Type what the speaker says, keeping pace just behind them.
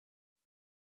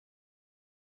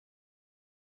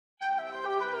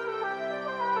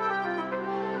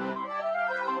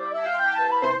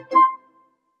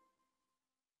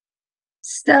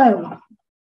So,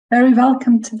 very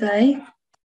welcome today.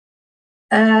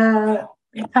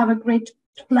 We have a great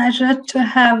pleasure to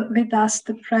have with us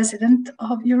the President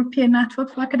of European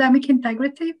Network for Academic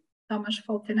Integrity, Tomáš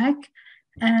Foltýnek,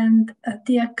 and a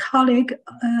dear colleague,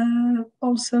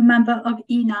 also a member of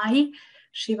ENAI,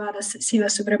 Shiva,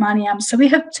 Sivasubramaniam. So we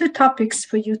have two topics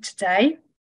for you today.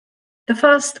 The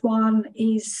first one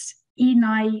is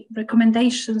ENAI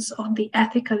Recommendations on the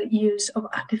Ethical Use of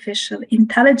Artificial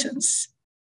Intelligence.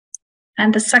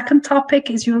 And the second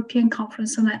topic is European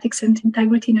Conference on Ethics and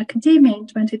Integrity in Academia in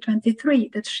 2023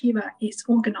 that Shiva is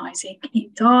organizing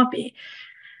in Derby.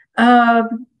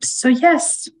 So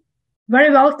yes,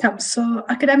 very welcome. So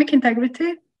academic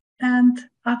integrity and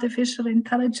artificial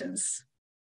intelligence,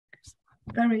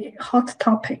 very hot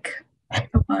topic,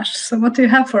 Tomáš. So what do you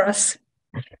have for us?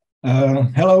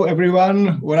 Hello,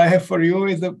 everyone. What I have for you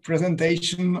is a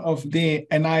presentation of the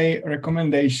ENAI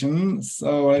Recommendations.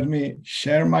 So let me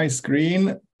share my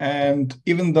screen. And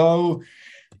even though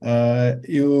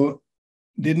you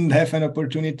didn't have an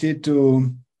opportunity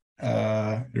to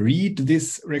read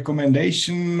this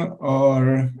recommendation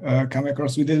or come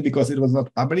across with it because it was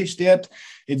not published yet,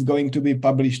 it's going to be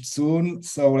published soon.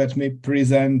 So let me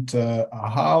present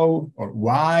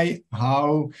why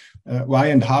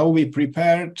and how we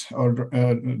prepared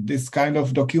this kind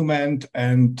of document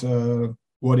and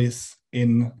what is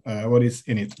in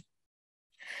it.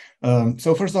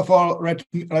 So first of all, let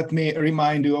me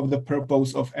remind you of the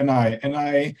purpose of ENAI.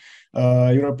 ENAI,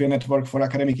 European Network for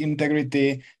Academic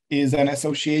Integrity, is an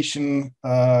association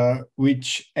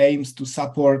which aims to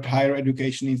support higher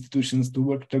education institutions to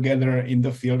work together in the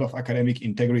field of academic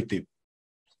integrity.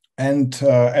 And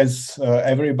as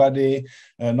everybody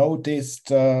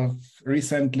noticed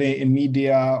recently in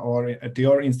media or at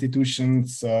your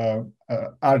institutions,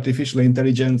 artificial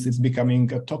intelligence is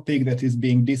becoming a topic that is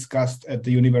being discussed at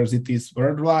the universities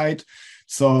worldwide.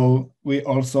 So we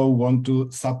also want to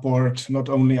support not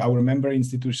only our member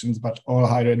institutions, but all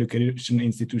higher education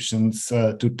institutions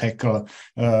to tackle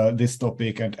this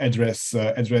topic and address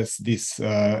this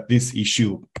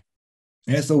issue.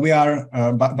 Yeah, so we are,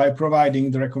 by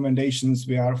providing the recommendations,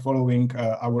 we are following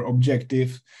our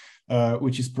objective,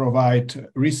 which is provide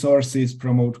resources,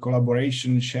 promote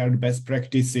collaboration, shared best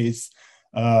practices,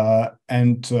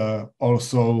 and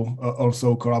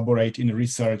also collaborate in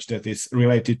research that is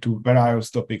related to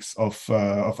various topics of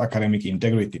academic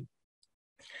integrity.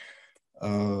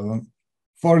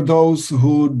 For those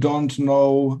who don't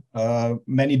know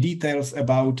many details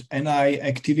about ENAI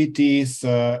activities,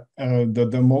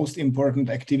 the most important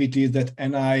activities that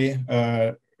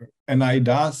ENAI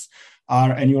does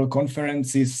are annual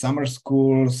conferences, summer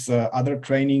schools, other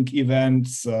training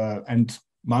events, and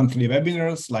monthly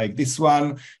webinars like this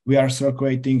one. We are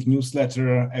circulating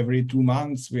newsletter every 2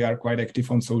 months. We are quite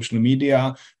active on social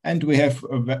media, and we have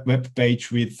a web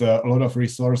page with a lot of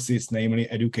resources, namely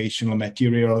educational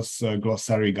materials,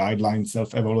 glossary, guidelines,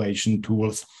 self-evaluation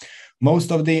tools.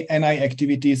 Most of the ENAI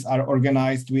activities are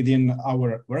organized within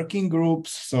our working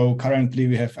groups. So currently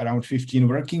we have around 15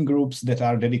 working groups that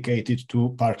are dedicated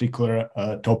to particular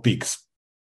topics.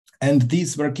 And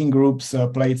these working groups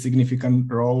played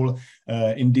significant role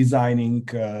in designing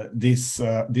this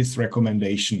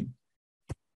recommendation.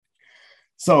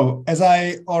 So, as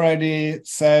I already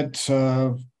said,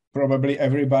 probably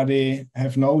everybody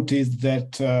have noticed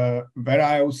that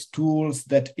various tools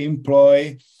that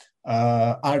employ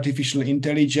artificial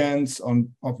intelligence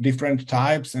of different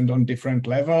types and on different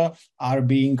level are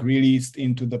being released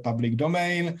into the public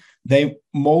domain. They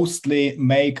mostly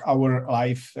make our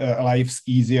lives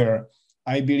easier.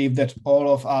 I believe that all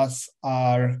of us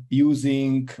are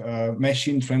using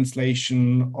machine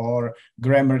translation or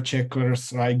grammar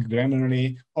checkers like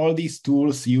Grammarly. All these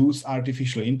tools use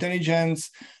artificial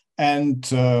intelligence,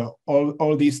 and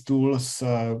all these tools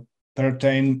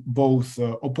pertain both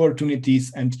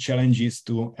opportunities and challenges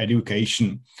to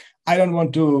education. I don't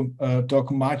want to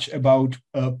talk much about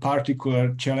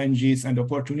particular challenges and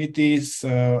opportunities.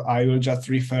 I will just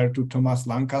refer to Thomas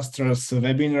Lancaster's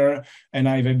webinar,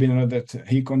 ENAI webinar that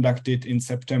he conducted in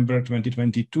September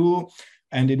 2022,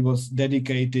 and it was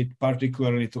dedicated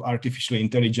particularly to artificial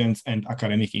intelligence and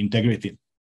academic integrity.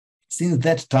 Since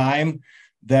that time,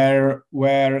 there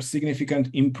were significant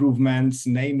improvements,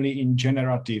 namely in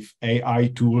generative AI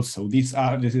tools. So this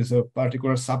is a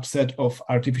particular subset of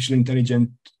artificial intelligence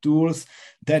tools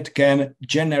that can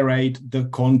generate the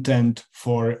content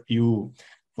for you.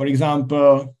 For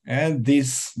example,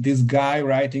 this guy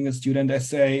writing a student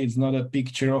essay is not a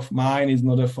picture of mine, it's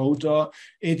not a photo,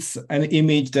 it's an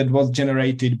image that was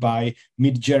generated by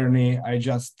Midjourney. I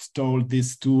just told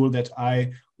this tool that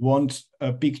I want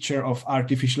a picture of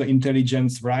artificial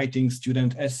intelligence writing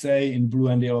student essay in blue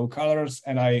and yellow colors,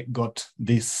 and I got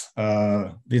this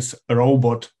this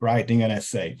robot writing an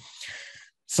essay.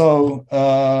 So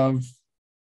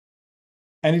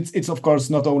and it's of course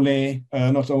not only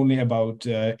about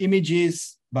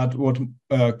images, but what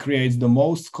creates the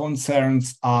most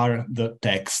concerns are the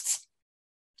texts.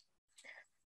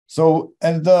 So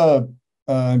at the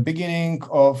beginning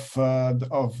of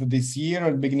this year,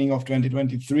 at the beginning of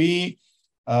 2023,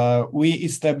 we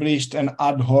established an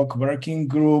ad hoc working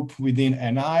group within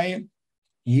ENAI.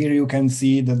 Here you can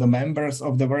see that the members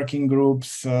of the working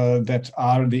groups that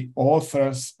are the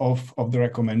authors of the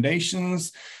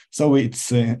recommendations. So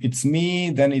it's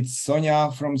me, then it's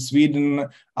Sonja from Sweden,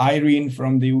 Irene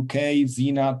from the UK,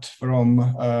 Zinat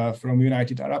from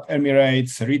United Arab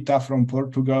Emirates, Rita from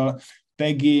Portugal,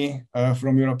 Peggy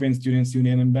from European Students'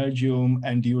 Union in Belgium,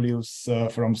 and Julius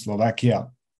from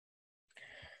Slovakia.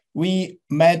 We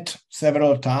met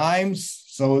several times,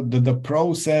 so the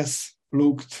process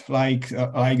looked like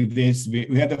this.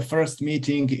 We had the first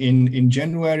meeting in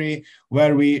January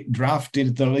where we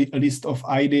drafted the list of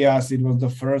ideas. It was the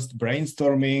first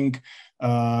brainstorming,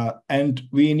 and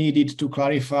we needed to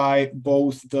clarify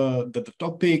both the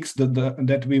topics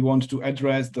that we want to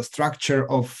address, the structure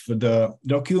of the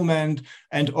document,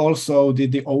 and also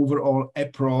the overall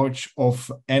approach of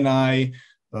ENAI.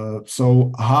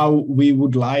 So how we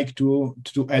would like to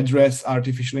address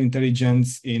artificial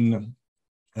intelligence in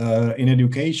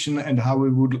education, and how we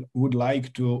would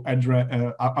like to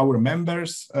address our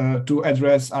members to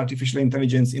address artificial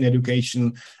intelligence in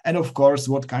education, and of course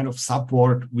what kind of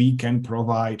support we can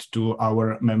provide to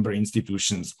our member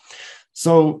institutions.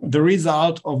 So the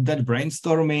result of that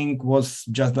brainstorming was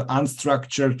just the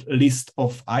unstructured list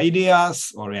of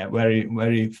ideas, or very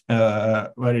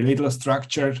little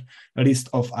structured list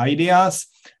of ideas.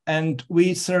 And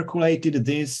we circulated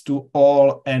this to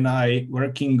all ENAI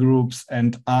working groups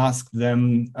and asked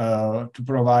them to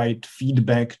provide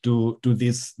feedback to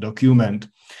this document.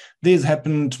 This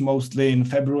happened mostly in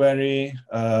February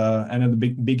and at the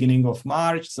beginning of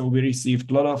March. So we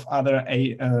received a lot of other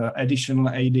additional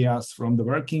ideas from the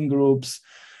working groups.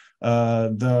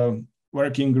 The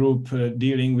working group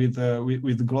dealing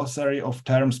with glossary of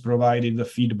terms provided the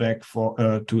feedback for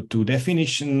to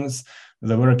definitions.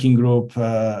 The working group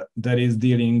that is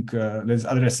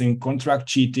addressing contract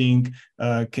cheating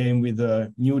came with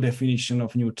a new definition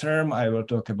of new term. I will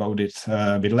talk about it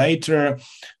a bit later.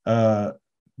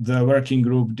 The working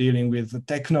group dealing with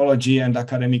technology and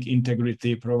academic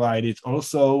integrity provided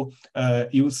also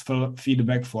useful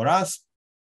feedback for us.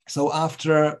 So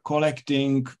after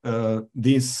collecting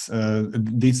this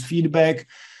feedback,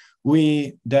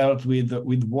 we dealt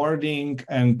with wording,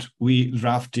 and we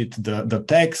drafted the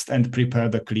text and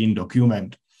prepared a clean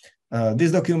document.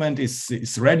 This document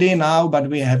is ready now, but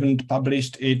we haven't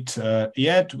published it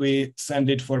yet. We send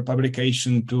it for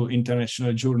publication to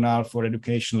International Journal for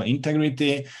Educational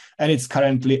Integrity, and it's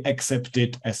currently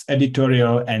accepted as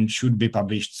editorial and should be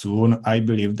published soon. I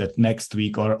believe that next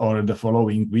week or the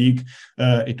following week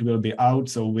it will be out.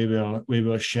 So we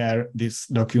will share this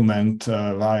document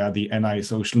via the ENAI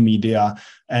social media,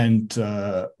 and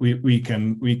we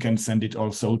can send it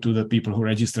also to the people who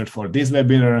registered for this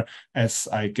webinar, as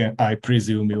I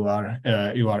presume you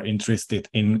are interested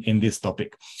in this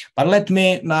topic. But let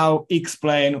me now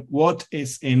explain what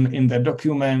is in the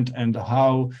document and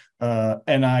how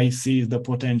ENAI sees the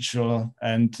potential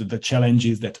and the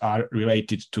challenges that are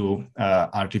related to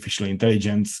artificial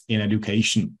intelligence in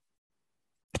education.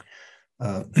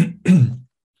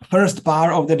 First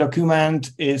part of the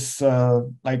document is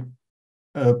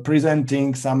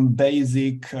presenting some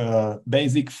basic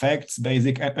facts,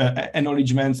 basic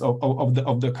acknowledgements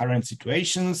of the current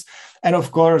situations, and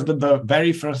of course the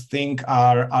very first thing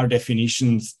are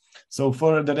definitions. So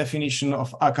for the definition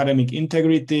of academic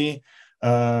integrity,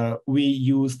 we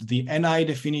used the ENAI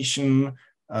definition.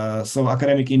 So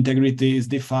academic integrity is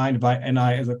defined by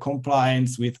ENAI as a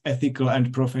compliance with ethical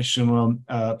and professional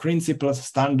principles,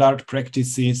 standard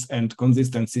practices, and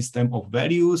consistent system of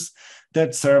values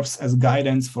that serves as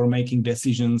guidance for making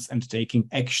decisions and taking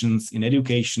actions in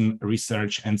education,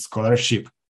 research, and scholarship.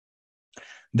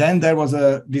 Then there was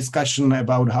a discussion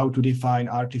about how to define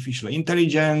artificial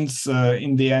intelligence.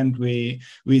 In the end, we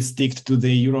stick to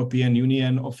the European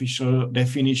Union official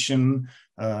definition,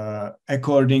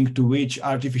 according to which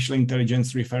artificial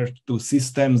intelligence refers to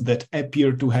systems that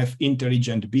appear to have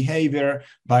intelligent behavior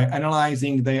by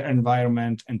analyzing their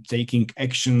environment and taking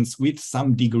actions with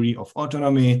some degree of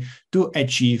autonomy to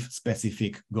achieve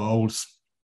specific goals.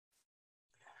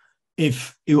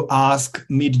 if you ask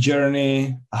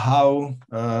Midjourney how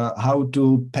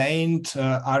to paint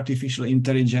artificial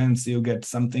intelligence, you get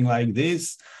something like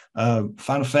this.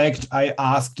 Fun fact, I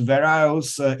asked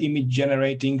various image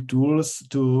generating tools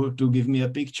to give me a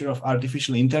picture of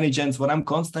artificial intelligence. What I'm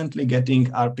constantly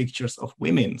getting are pictures of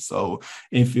women. So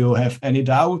if you have any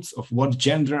doubts of what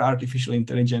gender artificial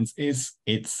intelligence is,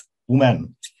 it's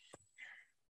woman.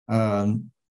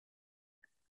 Then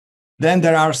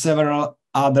there are several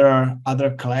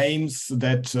other claims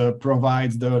that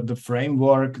provides the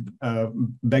framework,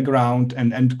 background,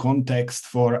 and context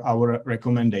for our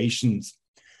recommendations.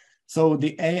 So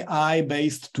the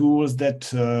AI-based tools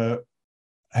that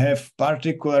have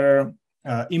particular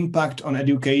impact on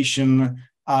education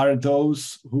are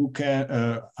those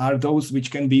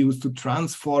which can be used to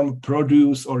transform,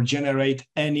 produce, or generate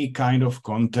any kind of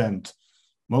content.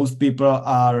 Most people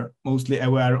are mostly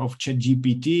aware of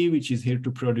ChatGPT, which is here to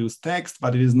produce text,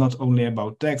 but it is not only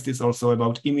about text, it's also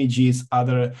about images,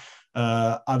 other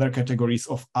categories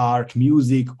of art,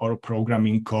 music, or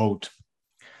programming code.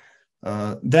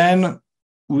 Then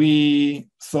we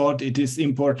thought it is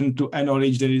important to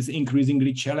acknowledge that it is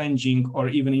increasingly challenging or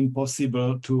even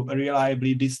impossible to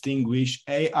reliably distinguish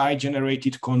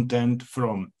AI-generated content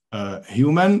from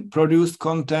human-produced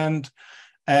content.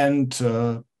 And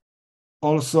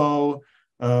also,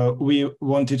 we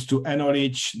wanted to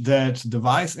acknowledge that the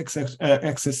wide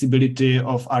accessibility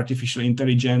of artificial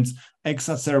intelligence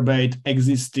exacerbate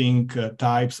existing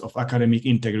types of academic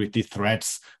integrity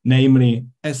threats, namely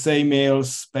essay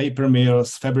mills, paper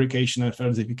mills, fabrication and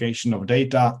falsification of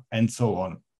data, and so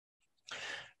on.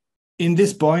 In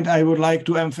this point, I would like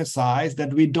to emphasize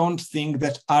that we don't think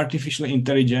that artificial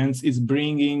intelligence is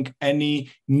bringing any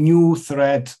new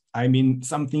threat, I mean,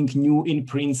 something new in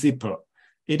principle.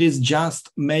 It is just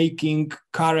making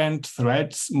current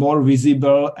threats more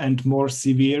visible and more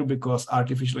severe because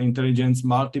artificial intelligence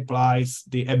multiplies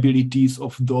the abilities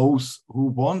of those who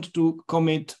want to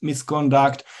commit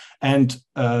misconduct, and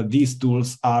these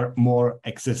tools are more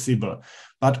accessible.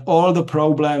 But all the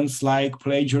problems like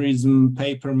plagiarism,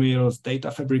 paper mills,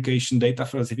 data fabrication, data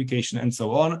falsification, and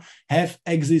so on have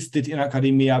existed in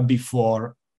academia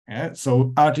before. Yeah?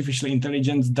 So artificial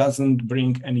intelligence doesn't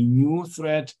bring any new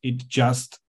threat, it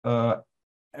just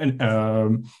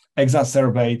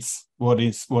exacerbates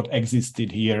what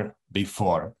existed here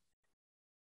before.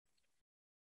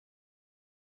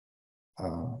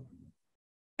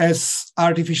 As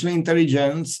artificial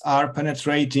intelligence are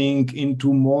penetrating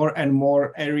into more and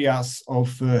more areas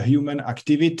of human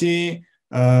activity,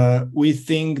 we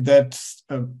think that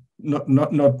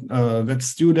that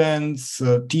students,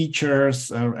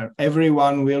 teachers,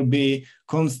 everyone will be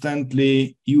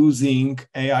constantly using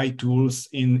AI tools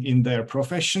in their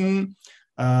profession,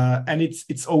 and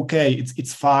it's okay,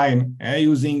 it's fine.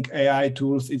 Using AI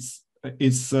tools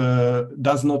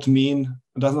does not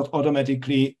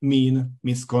automatically mean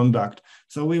misconduct.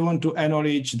 So we want to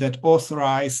acknowledge that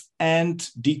authorized and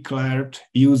declared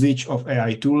usage of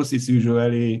AI tools is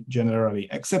usually generally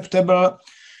acceptable.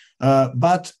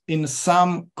 But in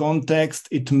some context,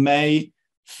 it may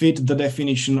fit the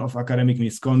definition of academic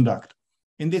misconduct.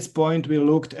 In this point, we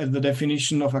looked at the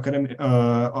definition of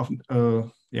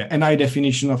ENAI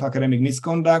definition of academic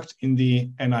misconduct in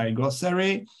the ENAI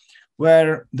glossary,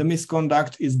 where the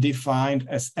misconduct is defined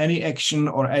as any action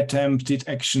or attempted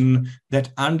action that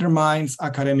undermines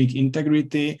academic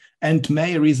integrity and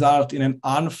may result in an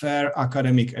unfair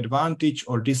academic advantage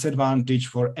or disadvantage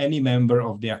for any member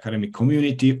of the academic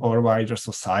community or wider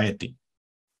society.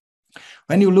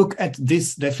 When you look at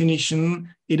this definition,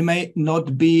 it may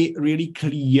not be really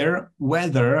clear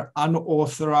whether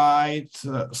unauthorized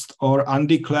or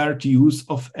undeclared use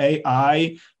of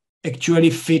AI actually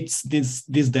fits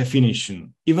this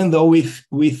definition. Even though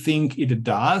we think it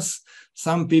does,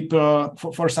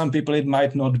 for some people it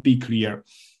might not be clear.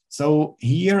 So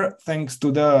here, thanks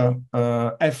to the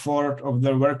effort of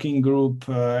the working group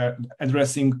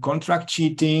addressing contract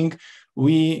cheating,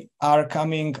 we are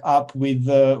coming up with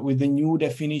a new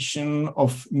definition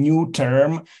of new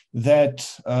term that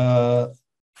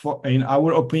in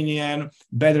our opinion,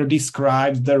 better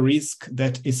describes the risk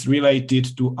that is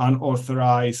related to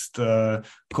unauthorized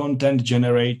content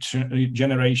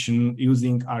generation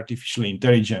using artificial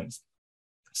intelligence.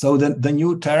 So the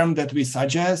new term that we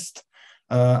suggest,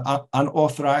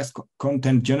 unauthorized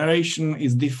content generation,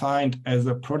 is defined as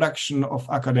a production of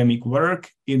academic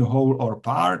work in whole or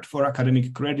part for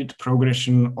academic credit,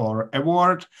 progression, or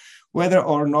award, whether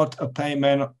or not a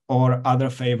payment or other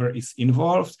favor is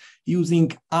involved,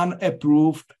 using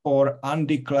unapproved or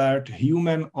undeclared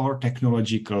human or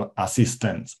technological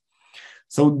assistance.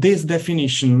 So this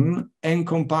definition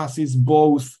encompasses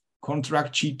both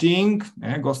contract cheating,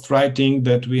 ghostwriting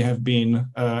that we have been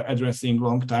addressing a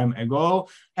long time ago,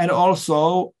 and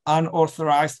also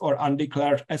unauthorized or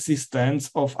undeclared assistance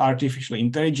of artificial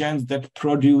intelligence that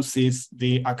produces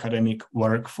the academic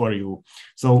work for you.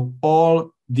 So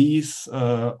all these,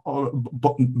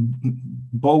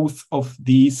 both of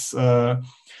these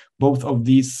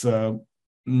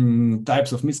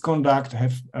types of misconduct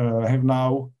have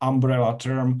now umbrella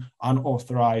term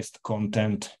unauthorized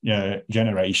content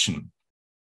generation.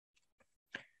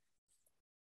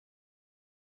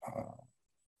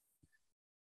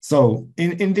 So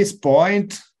in this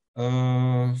point,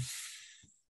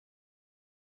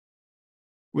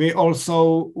 we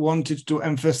also wanted to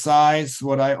emphasize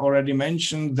what I already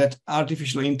mentioned, that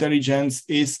artificial intelligence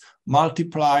is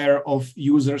multiplier of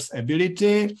users'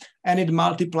 ability, and it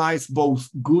multiplies both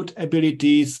good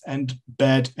abilities and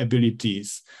bad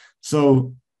abilities.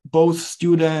 So both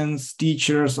students,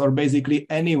 teachers, or basically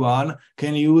anyone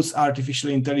can use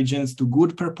artificial intelligence to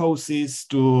good purposes,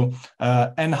 to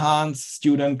enhance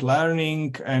student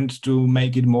learning and to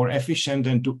make it more efficient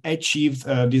and to achieve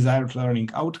desired learning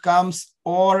outcomes,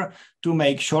 or to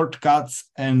make shortcuts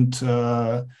and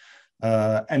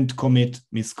commit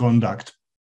misconduct.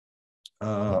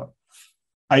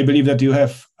 I believe that you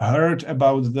have heard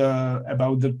about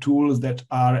the tools that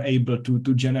are able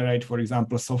to generate, for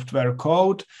example, software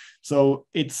code. So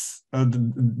it's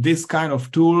this kind of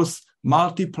tools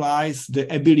multiplies the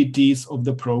abilities of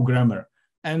the programmer,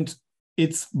 and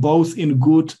it's both in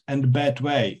good and bad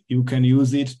way. You can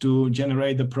use it to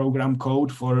generate the program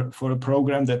code for a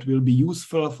program that will be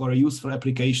useful for a useful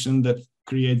application that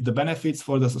creates the benefits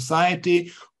for the society,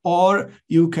 or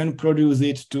you can produce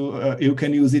it to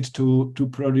use it to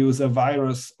produce a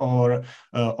virus or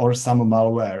some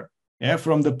malware. Yeah,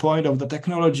 from the point of the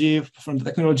technology, from the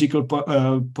technological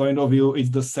point of view, it's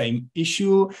the same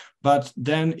issue, but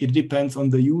then it depends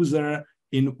on the user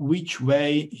in which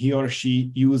way he or she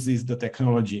uses the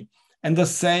technology. And the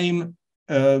same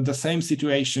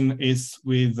situation is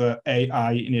with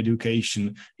AI in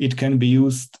education. It can be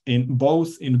used in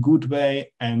both in good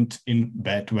way and in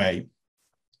bad way.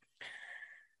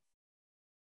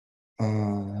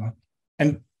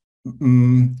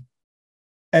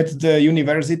 At the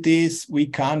universities, we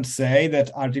can't say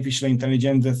that artificial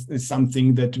intelligence is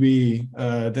something that we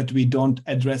don't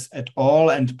address at all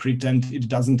and pretend it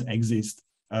doesn't exist.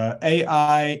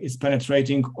 AI is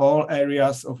penetrating all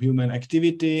areas of human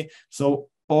activity, so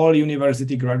all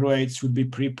university graduates should be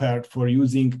prepared for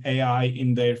using AI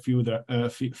in their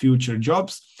future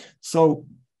jobs. So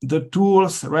the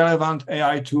tools, relevant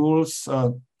AI tools,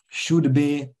 should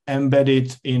be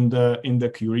embedded in the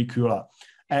curricula.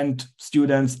 And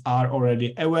students are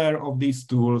already aware of these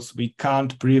tools. We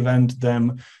can't prevent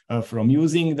them from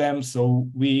using them. So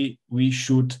we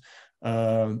should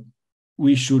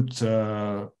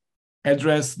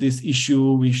address this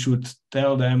issue. We should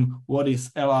tell them what is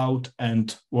allowed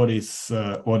and what is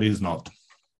not.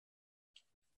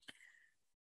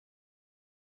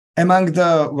 Among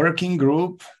the working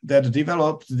group that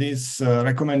developed these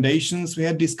recommendations, we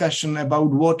had discussion about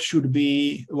what should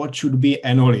be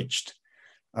acknowledged.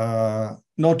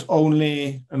 Not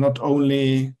only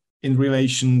in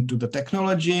relation to the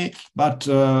technology, but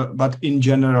in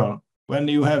general. When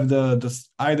you have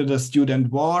either the student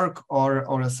work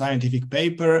or a scientific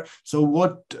paper, so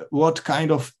what kind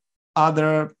of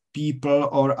other people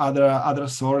or other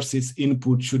sources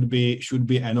input should be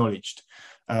acknowledged.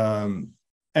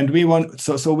 And we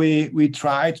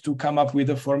tried to come up with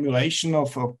a formulation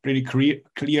of a pretty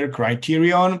clear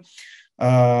criterion.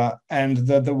 And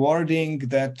the wording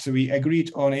that we agreed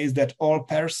on is that all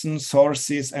persons,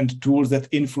 sources, and tools that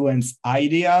influence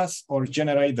ideas or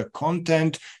generate the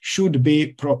content should be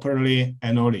properly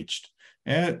acknowledged.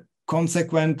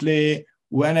 Consequently,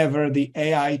 whenever the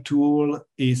AI tool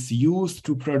is used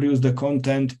to produce the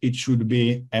content, it should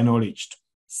be acknowledged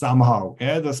somehow.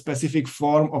 The specific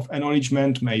form of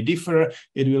acknowledgement may differ.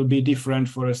 It will be different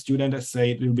for a student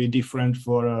essay. It will be different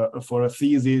for a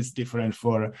thesis, different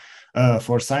for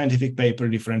scientific paper,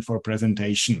 different for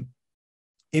presentation.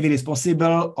 If it is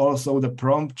possible, also the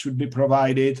prompt should be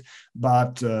provided,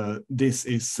 but this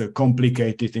is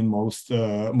complicated in most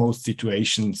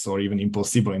situations, or even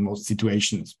impossible in most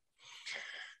situations.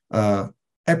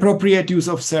 Appropriate use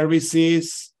of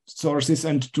services, sources,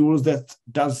 and tools that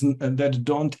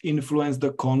don't influence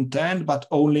the content but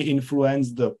only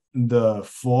influence the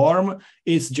form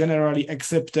is generally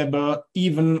acceptable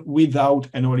even without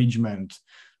acknowledgement.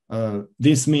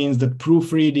 This means that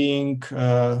proofreading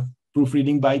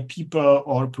by people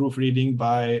or proofreading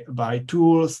by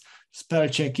tools spell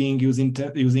checking using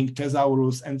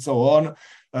thesaurus and so on,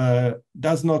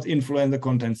 does not influence the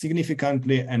content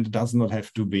significantly and does not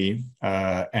have to be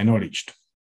acknowledged.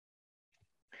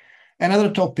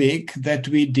 Another topic that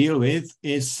we deal with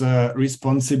is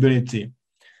responsibility.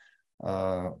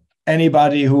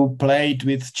 Anybody who played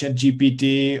with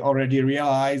ChatGPT already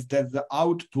realized that the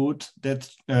output that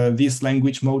this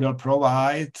language model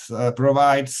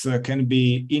provides can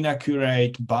be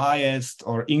inaccurate, biased,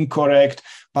 or incorrect,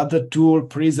 but the tool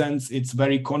presents it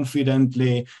very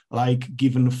confidently like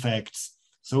given facts.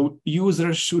 So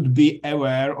users should be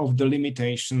aware of the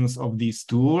limitations of these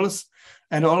tools,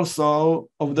 and also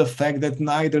of the fact that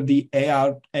neither the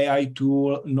AI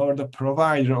tool nor the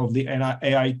provider of the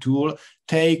AI tool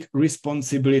take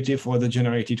responsibility for the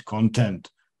generated content.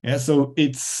 Yeah, so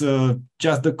it's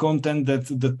just the content that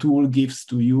the tool gives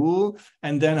to you,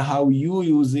 and then how you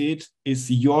use it is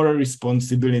your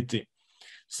responsibility.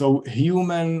 So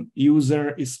human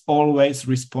user is always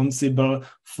responsible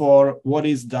for what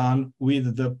is done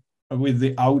with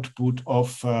the output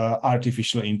of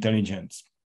artificial intelligence.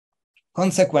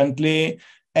 Consequently,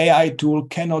 AI tool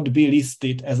cannot be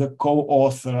listed as a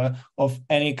co-author of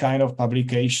any kind of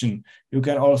publication. You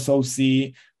can also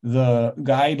see the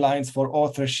guidelines for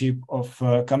authorship of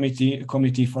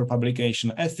Committee for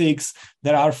Publication Ethics.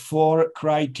 There are 4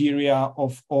 criteria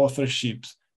of authorship,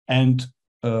 and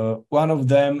one of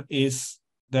them is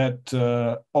that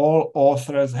all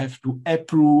authors have to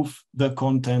approve the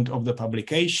content of the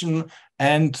publication,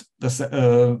 and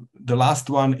the last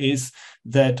one is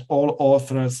that all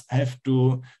authors have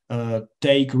to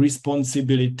take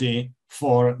responsibility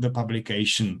for the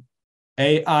publication.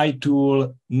 AI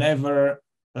tool never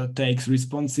takes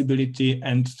responsibility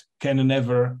and can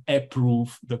never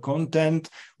approve the content,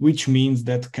 which means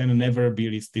that can never be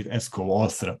listed as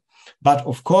co-author. But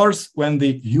of course, when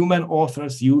the human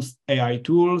authors use AI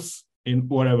tools in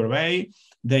whatever way,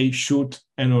 they should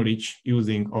acknowledge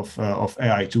using of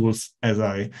AI tools, as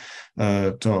I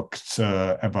talked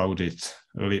about it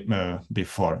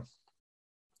before.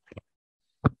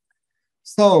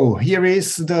 So here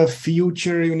is the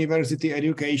future university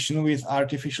education with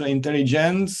artificial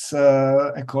intelligence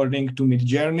according to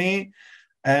Midjourney,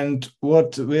 and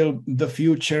what will the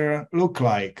future look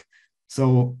like.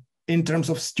 So in terms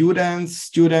of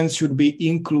students should be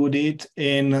included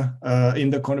in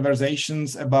the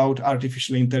conversations about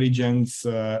artificial intelligence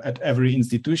at every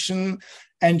institution,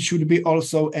 and should be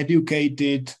also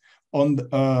educated on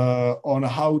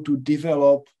how to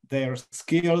develop their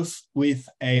skills with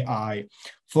AI.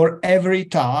 For every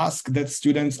task that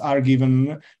students are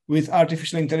given with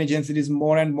artificial intelligence, it is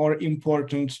more and more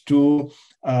important to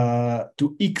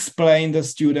explain the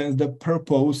students the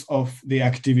purpose of the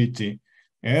activity.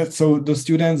 Yeah, so the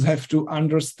students have to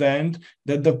understand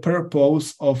that the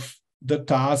purpose of the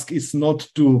task is not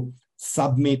to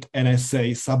submit an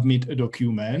essay, submit a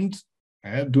document.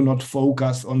 Do not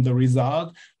focus on the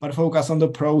result, but focus on the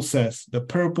process. The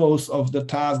purpose of the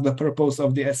task, the purpose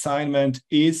of the assignment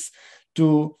is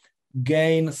to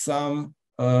gain some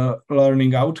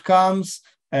learning outcomes,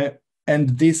 and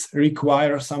this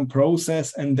requires some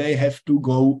process, and they have to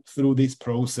go through this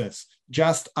process.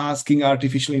 Just asking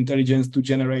artificial intelligence to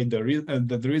generate the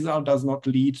result does not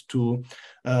lead to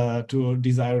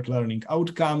desired learning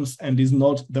outcomes, and is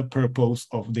not the purpose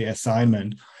of the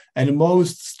assignment. And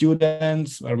most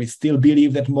students, or we still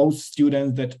believe that most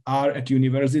students that are at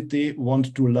university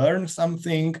want to learn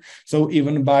something. So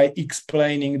even by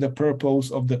explaining the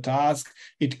purpose of the task,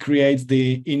 it creates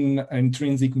the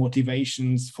intrinsic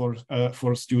motivations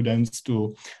for students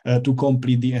to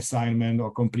complete the assignment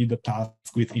or complete the task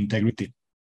with integrity.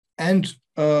 And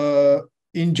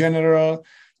in general,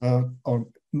 or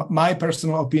my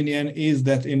personal opinion is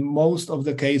that in most of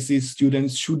the cases,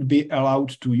 students should be allowed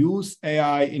to use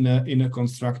AI in a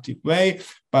constructive way.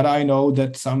 But I know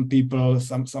that some people,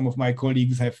 some of my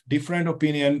colleagues have different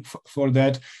opinion for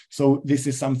that. So this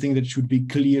is something that should be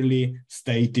clearly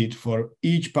stated for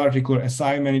each particular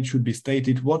assignment. It should be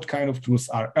stated what kind of tools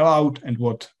are allowed and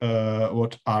what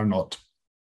are not.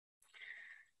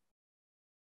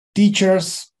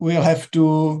 Teachers will have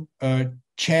to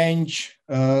change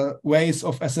ways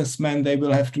of assessment. They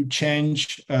will have to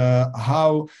change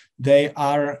how they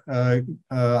are,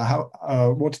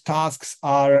 what tasks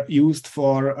are used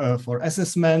for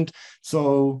assessment.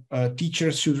 So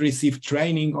teachers should receive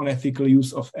training on ethical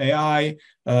use of AI,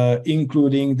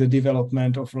 including the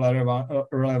development of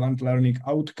relevant learning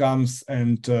outcomes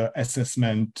and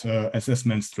assessment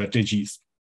strategies.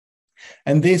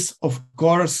 And this, of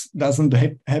course, doesn't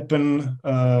happen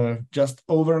just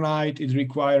overnight. It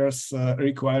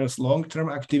requires long-term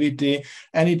activity,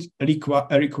 and it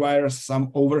requires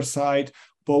some oversight,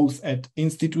 both at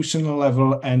institutional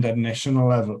level and at national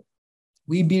level.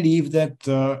 We believe that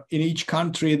in each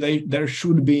country there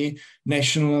should be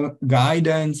national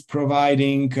guidance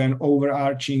providing an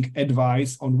overarching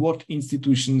advice on what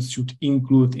institutions should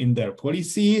include in their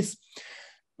policies.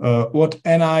 What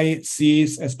ENAI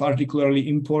sees as particularly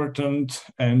important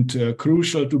and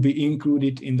crucial to be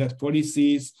included in that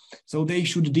policies. So they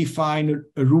should define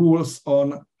rules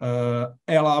on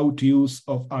allowed use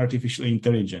of artificial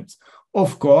intelligence.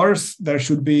 Of course, there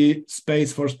should be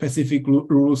space for specific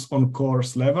rules on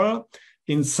course level.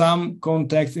 In some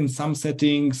contexts, in some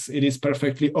settings, it is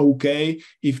perfectly okay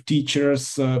if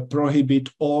teachers prohibit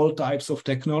all types of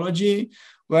technology,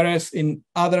 whereas in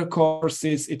other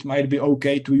courses, it might be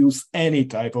okay to use any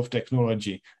type of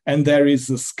technology. And there is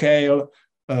a scale.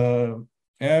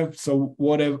 So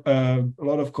whatever, a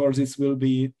lot of courses will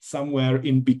be somewhere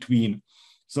in between.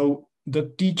 So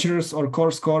the teachers or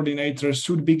course coordinators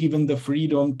should be given the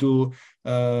freedom to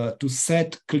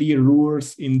set clear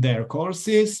rules in their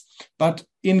courses. But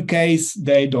in case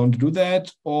they don't do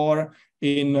that, or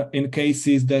in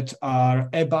cases that are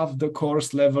above the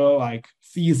course level, like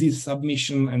thesis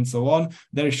submission and so on,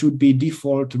 there should be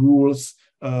default rules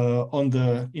on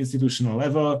the institutional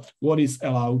level, what is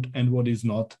allowed and what is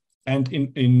not. And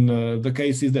in the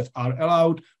cases that are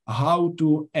allowed, how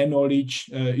to acknowledge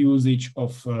usage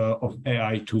of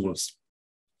AI tools.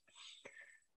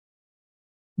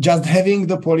 Just having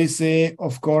the policy,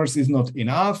 of course, is not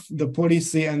enough. The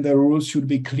policy and the rules should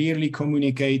be clearly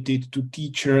communicated to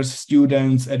teachers,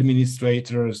 students,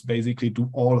 administrators, basically to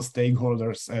all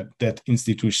stakeholders at that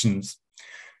institutions.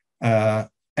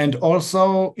 And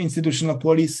also, institutional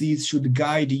policies should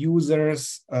guide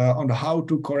users on how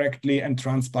to correctly and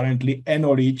transparently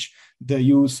acknowledge the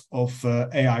use of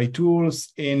AI tools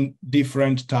in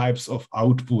different types of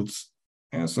outputs.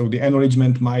 So the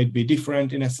acknowledgement might be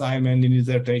different in assignment, in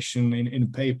dissertation,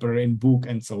 in paper, in book,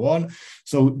 and so on.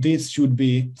 So this should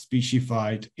be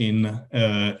specified in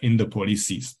the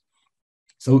policies.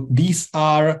 So these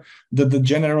are the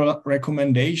general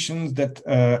recommendations that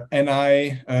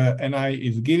ENAI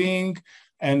is giving.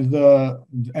 And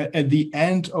at the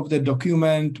end of the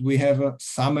document, we have a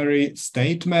summary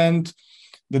statement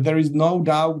that there is no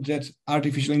doubt that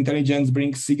artificial intelligence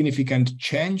brings significant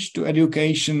change to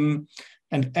education.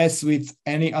 And as with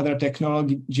any other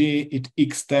technology, it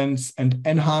extends and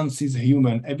enhances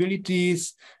human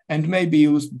abilities and may be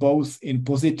used both in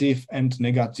positive and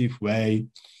negative way.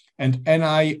 And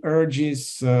ENAI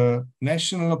urges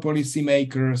national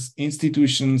policymakers,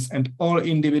 institutions, and all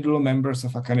individual members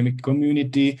of academic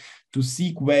community to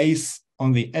seek ways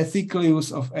on the ethical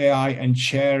use of AI and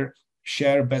share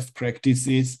best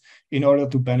practices in order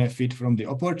to benefit from the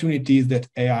opportunities that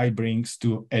AI brings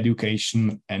to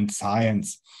education and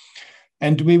science.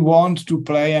 And we want to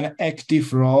play an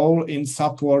active role in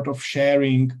support of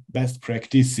sharing best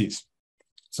practices.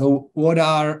 So what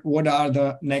are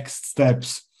the next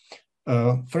steps?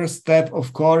 First step,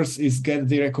 of course, is get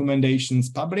the recommendations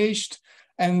published,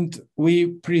 and we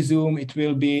presume it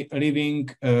will be a living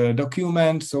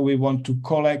document. So we want to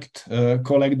collect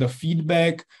the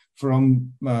feedback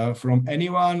from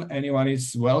anyone. Anyone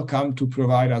is welcome to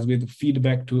provide us with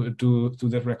feedback to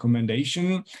the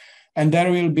recommendation. And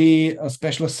there will be a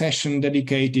special session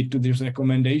dedicated to this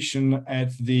recommendation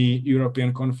at the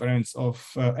European Conference of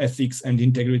Ethics and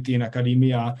Integrity in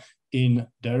Academia in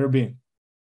Derby.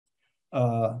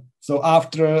 So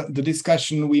after the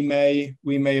discussion, we may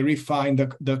refine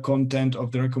the content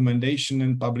of the recommendation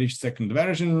and publish second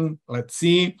version. Let's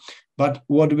see. But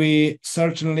what we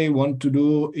certainly want to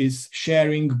do is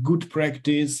sharing good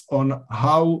practice on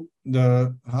how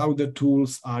the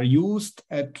tools are used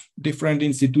at different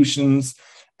institutions,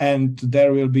 and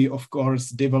there will be, of course,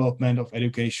 development of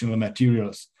educational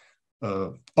materials.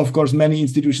 Of course, many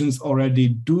institutions already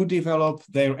do develop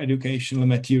their educational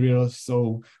materials,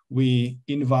 so we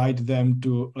invite them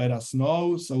to let us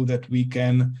know so that we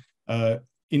can,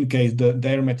 in case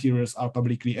their materials are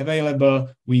publicly available,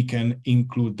 we can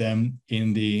include them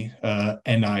in the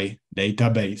ENAI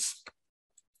database.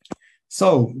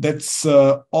 So that's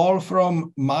all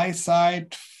from my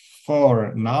side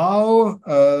for now.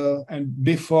 And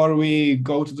before we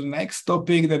go to the next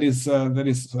topic, that is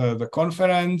the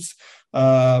conference,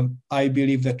 I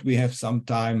believe that we have some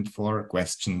time for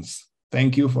questions.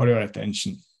 Thank you for your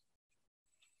attention.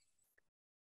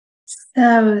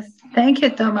 So thank you,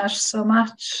 Tomáš, so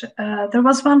much. There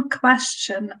was one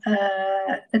question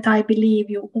that I believe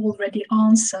you already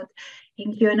answered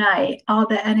in Q&A, are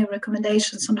there any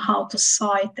recommendations on how to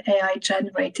cite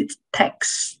AI-generated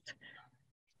text?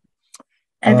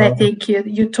 And I think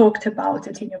you talked about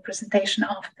it in your presentation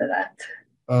after that.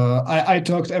 I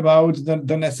talked about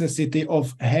the necessity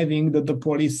of having the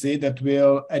policy that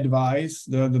will advise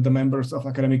the members of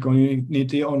academic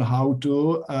community on how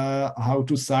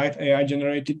to cite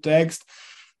AI-generated text.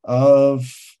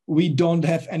 We don't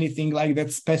have anything like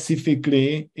that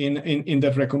specifically in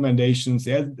the recommendations.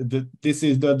 Yeah, this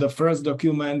is the first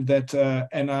document that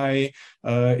ENAI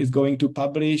is going to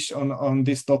publish on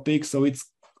this topic, so it's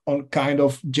on kind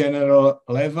of general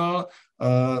level.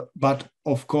 But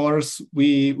of course,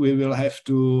 we will have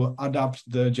to adapt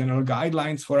the general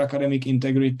guidelines for academic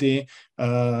integrity,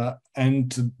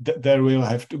 and there will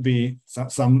have to be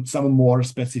some more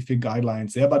specific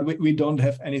guidelines. Yeah, but we don't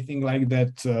have anything like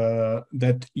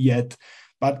that yet.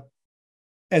 But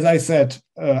as I said,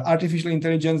 artificial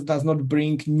intelligence does not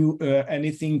bring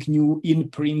anything new in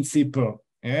principle.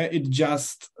 Yeah? It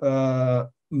just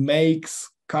makes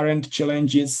current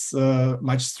challenges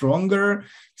much stronger.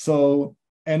 So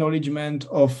acknowledgement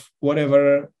of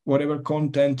whatever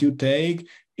content you take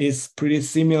is pretty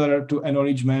similar to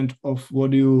acknowledgement of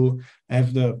what you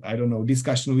have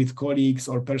discussion with colleagues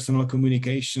or personal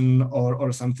communication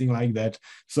or something like that.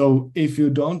 So if you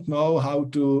don't know how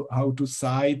to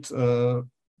cite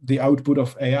the output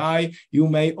of AI, you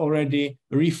may already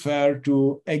refer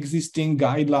to existing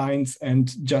guidelines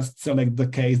and just select the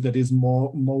case that is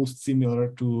most similar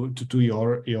to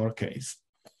your case.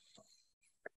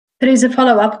 There is a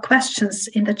follow-up questions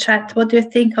in the chat. What do you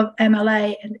think of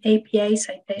MLA and APA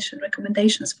citation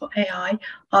recommendations for AI?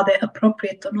 Are they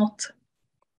appropriate or not?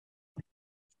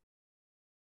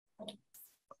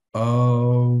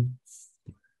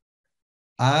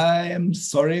 I am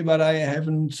sorry, but I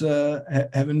haven't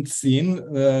seen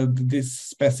these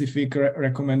specific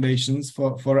recommendations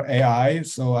for AI,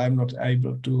 so I'm not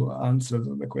able to answer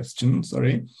the question.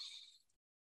 Sorry.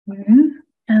 Mm-hmm.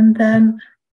 And then,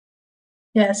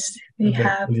 yes, we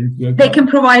have. They can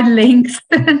provide links.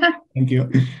 Thank you.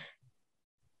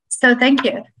 So thank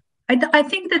you. I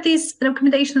think that these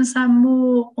recommendations are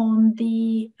more on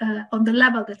the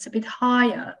level that's a bit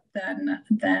higher than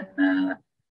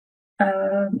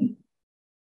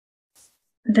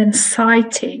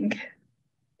citing.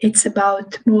 It's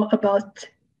more about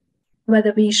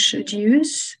whether we should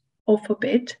use or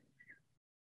forbid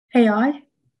AI,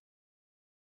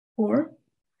 or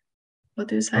what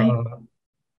do you say?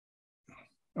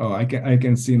 I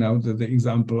can see now the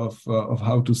example of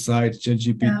how to cite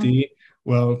ChatGPT. Yeah.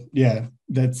 Well, yeah,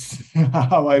 that's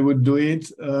how I would do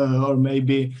it, or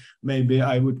maybe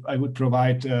I would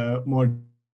provide more.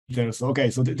 Okay,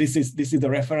 so this is the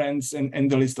reference and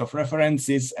the list of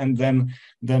references, and then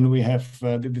we have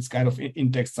this kind of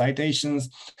in-text citations.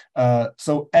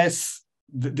 So as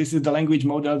this is the language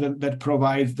model that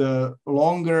provides the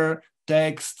longer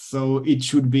text, so it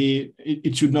should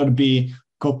not be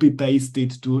copy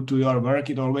pasted to your work.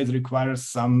 It always requires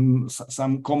some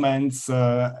comments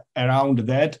around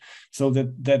that, so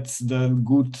that's the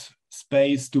good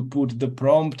space to put the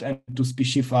prompt and to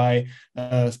specify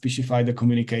the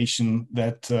communication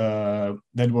that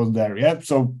was there. Yeah.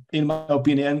 So in my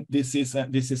opinion, this is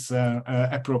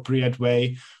appropriate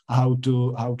way how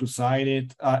to cite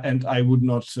it, and I would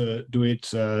not do it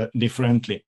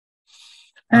differently.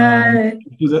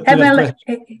 Emily,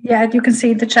 yeah, you can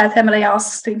see in the chat, Emily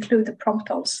asks to include the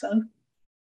prompt also.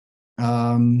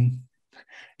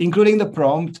 Including the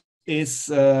prompt is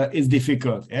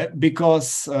difficult, yeah?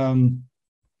 Because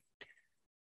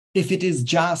if it is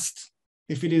just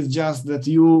that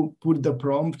you put the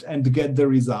prompt and get the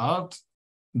result,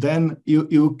 then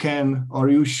you can or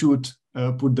you should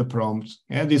put the prompt.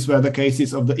 Yeah, these were the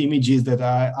cases of the images that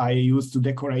I used to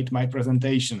decorate my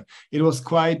presentation. It was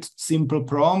quite simple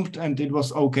prompt, and it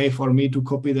was okay for me to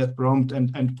copy that prompt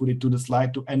and put it to the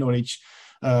slide to acknowledge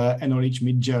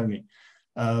Midjourney.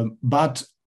 But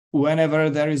whenever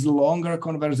there is longer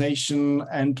conversation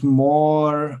and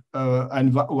more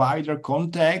and wider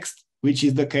context, which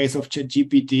is the case of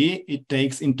ChatGPT, it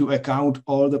takes into account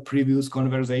all the previous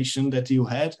conversation that you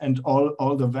had and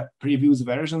all the previous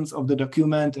versions of the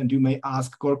document, and you may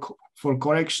ask for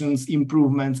corrections,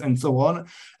 improvements, and so on.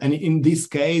 And in this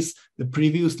case, the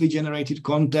previously generated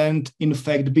content, in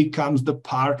fact, becomes the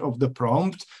part of the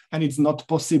prompt, and it's not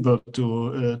possible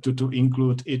to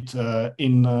include it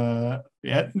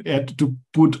to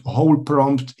put whole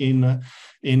prompt in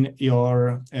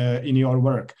your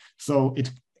work. So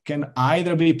can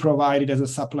either be provided as a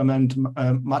supplement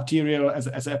material,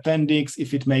 as appendix,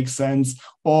 if it makes sense,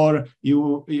 or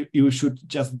you should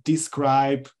just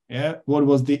describe what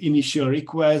was the initial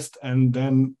request, and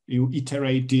then you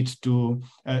iterated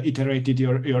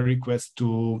your request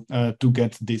to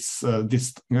get this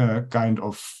kind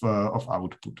of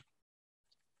output.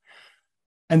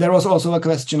 And there was also a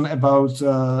question about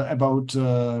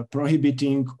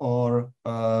prohibiting or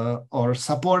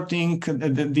supporting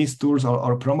these tools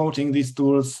or promoting these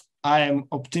tools. I am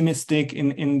optimistic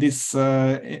in this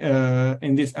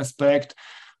aspect.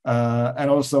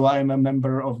 And also I'm a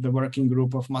member of the working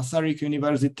group of Masaryk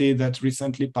University that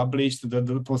recently published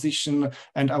the position,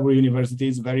 and our university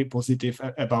is very positive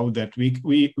about that.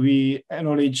 We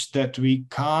acknowledge that we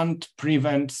can't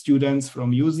prevent students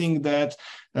from using that.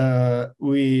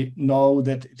 We know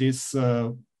that it is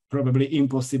probably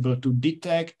impossible to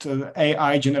detect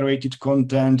AI-generated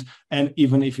content, and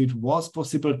even if it was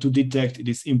possible to detect, it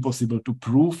is impossible to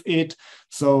prove it.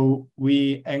 So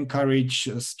we encourage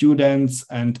students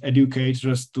and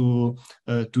educators to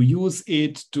use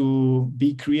it, to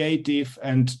be creative,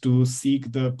 and to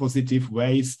seek the positive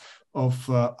ways of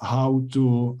how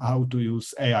to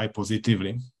use AI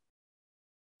positively.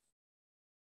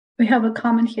 We have a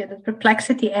comment here that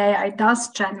Perplexity AI does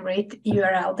generate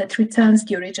URL that returns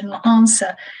the original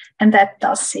answer, and that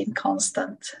does seem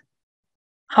constant.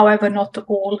 However, not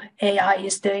all AI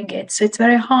is doing it, so it's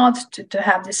very hard to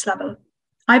have this level.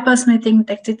 I personally think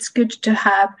that it's good to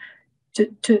have to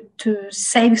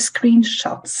save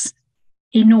screenshots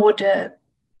in order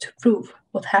to prove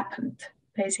what happened,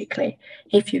 basically,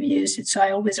 if you use it. So I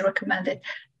always recommend it.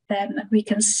 Then we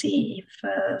can see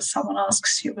if someone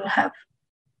asks, you will have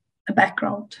a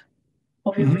background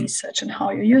of your research and how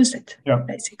you use it,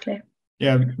 basically.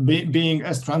 Yeah, being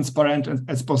as transparent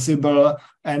as possible,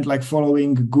 and like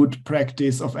following good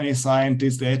practice of any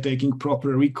scientist, they're taking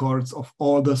proper records of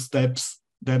all the steps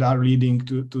that are leading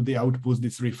to the outputs.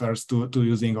 This refers to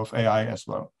using of AI as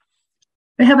well.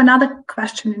 We have another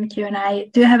question in the Q&A.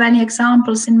 Do you have any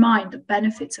examples in mind of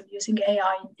benefits of using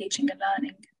AI in teaching and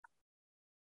learning?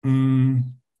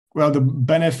 Well, the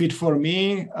benefit for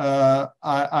me,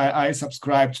 I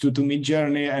subscribed to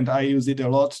Midjourney, and I use it a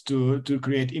lot to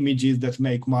create images that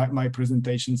make my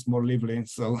presentations more lively.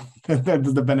 So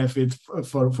that's the benefit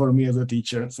for me as a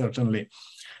teacher, certainly.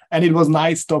 And it was a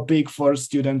nice topic for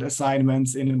student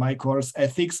assignments in my course,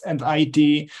 Ethics and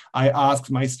IT. I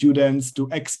asked my students to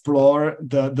explore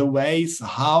the ways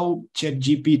how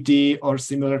ChatGPT or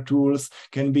similar tools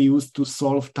can be used to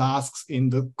solve tasks in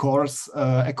the course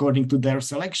according to their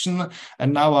selection.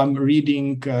 And now I'm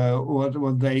reading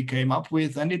what they came up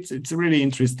with, and it's really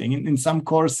interesting. In some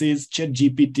courses,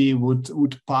 ChatGPT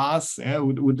would pass,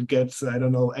 would get, I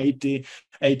don't know,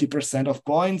 80% of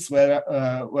points,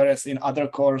 whereas in other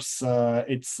courses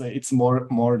it's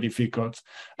more difficult.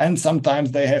 And sometimes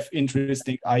they have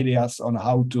interesting ideas on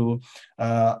how to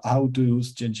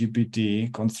use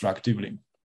ChatGPT constructively,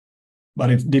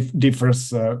 but it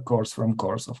differs course from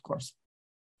course, of course.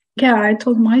 Yeah, I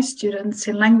told my students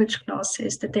in language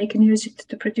classes that they can use it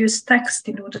to produce text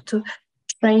in order to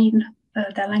train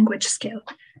their language skill.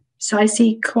 So I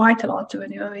see quite a lot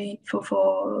when you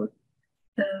for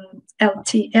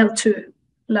L2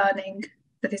 learning,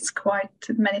 that it's quite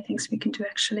many things we can do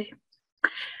actually.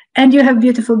 And you have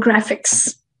beautiful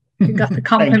graphics. You got the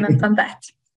compliment on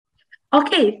that.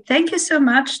 Okay, thank you so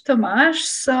much, Tomáš.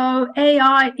 So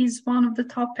AI is one of the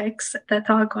topics that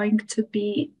are going to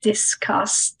be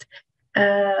discussed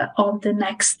on the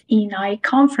next ENAI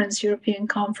conference, European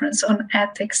Conference on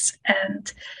Ethics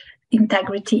and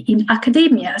Integrity in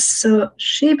Academia. So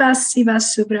Shiva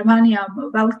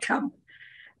Sivasubramaniam, welcome.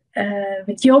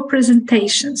 With your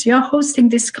presentations. You're hosting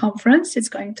this conference. It's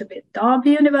going to be at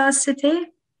Derby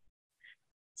University.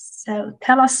 So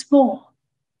tell us more.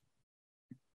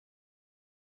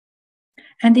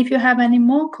 And if you have any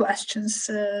more questions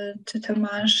to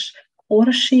Tomáš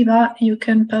or Shiva, you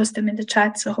can post them in the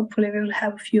chat. So hopefully we will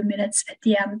have a few minutes at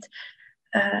the end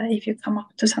if you come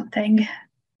up to something.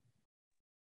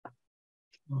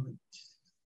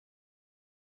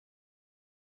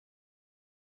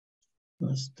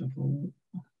 First of all,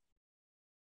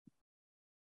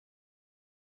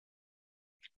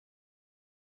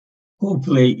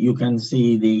 hopefully you can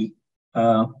see the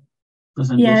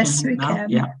presentation. Yes, we now. can.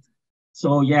 Yeah.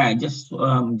 So yeah, just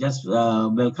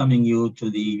welcoming you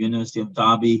to the University of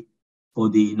Derby for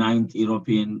the 9th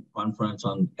European Conference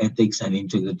on Ethics and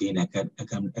Integrity in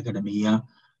Academia,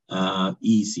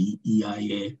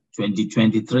 ECEIA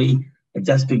 2023.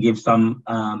 Just to give some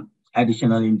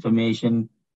additional information.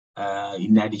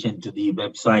 In addition to the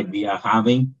website we are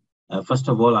having, First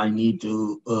of all, I need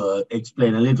to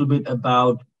explain a little bit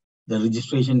about the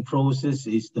registration process.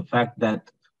 Is the fact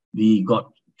that we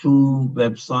got two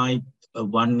websites.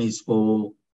 One is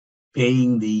for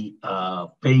paying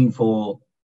for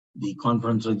the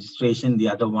conference registration. The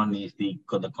other one is the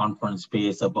conference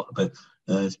page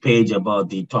about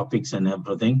the topics and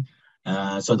everything.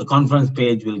 So the conference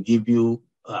page will give you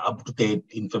up-to-date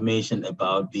information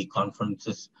about the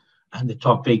conferences and the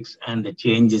topics and the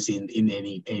changes in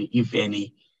any, if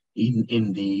any,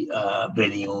 in the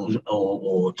venues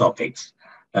or topics.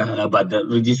 But the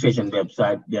registration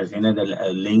website, there's another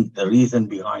link. The reason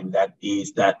behind that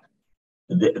is that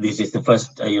this is the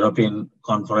first European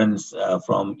conference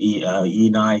from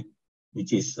ENAI,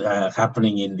 which is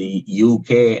happening in the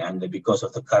UK, and because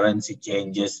of the currency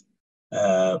changes,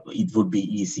 it would be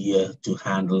easier to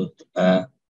handle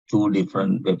two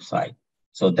different websites.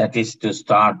 So that is to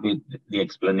start with the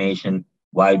explanation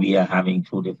why we are having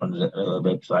two different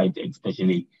websites,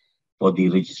 especially for the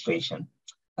registration.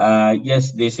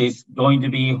 Yes, this is going to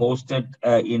be hosted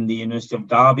in the University of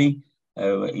Derby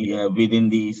within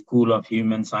the School of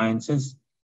Human Sciences.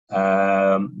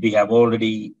 We have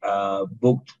already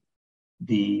booked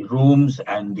the rooms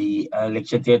and the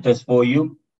lecture theatres for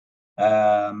you.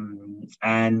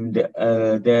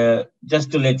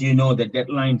 Just to let you know, the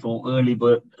deadline for early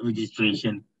bird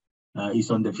registration is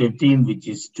on the 15th, which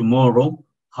is tomorrow.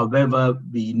 However,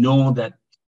 we know that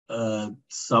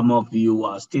some of you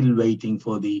are still waiting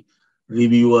for the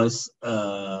reviewers'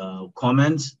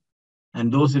 comments,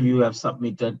 and those of you who have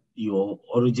submitted your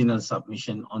original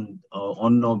submission on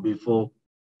or before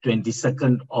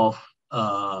 22nd of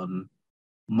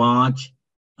March,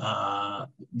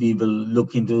 we will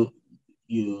look into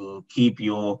you keep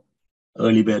your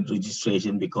early bird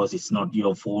registration, because it's not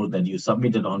your fault that you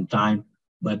submitted on time,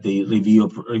 but the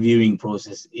reviewing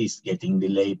process is getting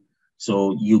delayed.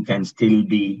 So you can still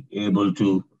be able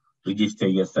to register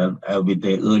yourself with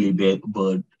the early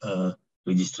bird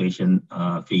registration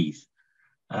fees.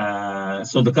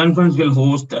 So the conference will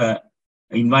host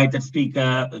invited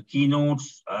speaker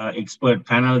keynotes, expert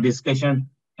panel discussion,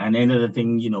 and another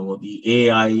thing, you know, the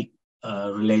AI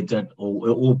related or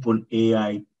open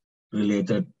AI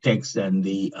related text and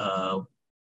the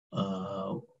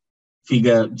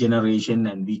figure generation,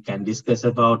 and we can discuss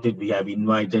about it. We have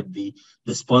invited the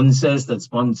sponsors. The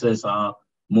sponsors are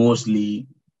mostly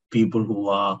people who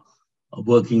are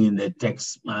working in the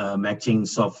text matching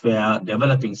software,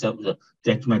 developing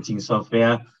text matching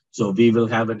software. So we will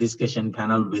have a discussion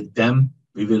panel with them.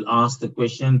 We will ask the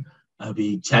question.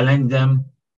 We challenge them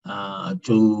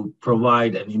to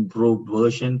provide an improved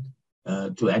version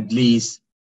to at least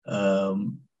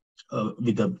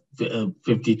with a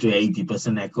 50 to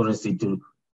 80% accuracy to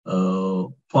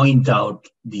point out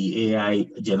the AI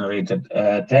generated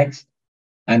text.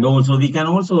 And also we can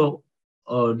also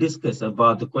discuss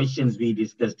about the questions we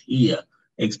discussed here.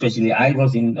 Especially I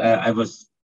was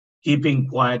keeping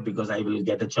quiet because I will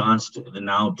get a chance to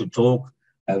now to talk.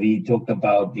 We talked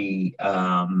about the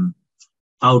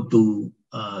how to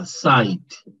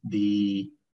cite the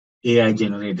AI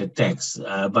generated text,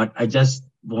 but I just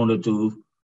wanted to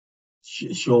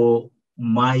show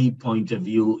my point of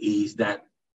view is that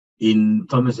in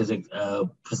Thomas's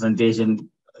presentation,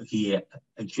 he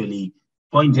actually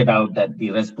pointed out that the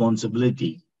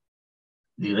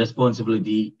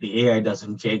AI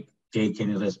doesn't take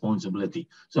any responsibility.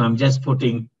 So I'm just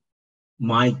putting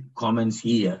my comments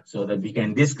here so that we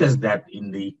can discuss that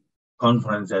in the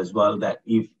conference as well, that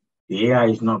if the AI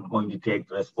is not going to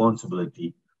take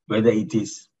responsibility, whether it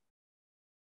is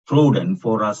prudent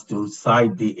for us to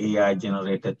cite the AI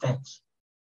generated text.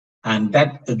 And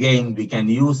that again, we can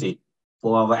use it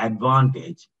for our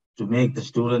advantage to make the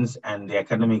students and the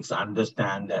academics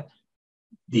understand that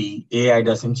the AI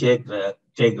doesn't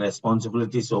take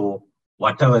responsibility. So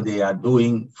whatever they are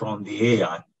doing from the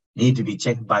AI need to be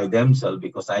checked by themselves,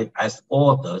 because as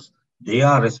authors, they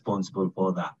are responsible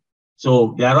for that.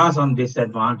 So there are some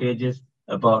disadvantages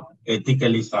about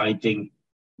ethically citing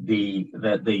the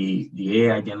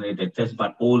AI generated text,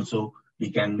 but also we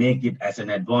can make it as an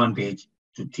advantage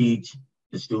to teach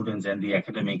the students and the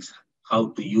academics how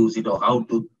to use it or how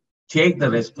to take the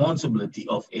responsibility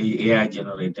of AI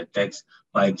generated text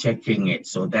by checking it.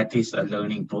 So that is a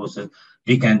learning process.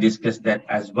 We can discuss that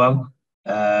as well.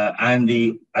 And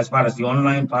as far as the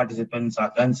online participants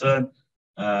are concerned,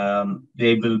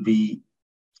 they will be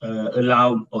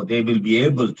allowed, or they will be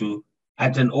able to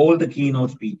attend all the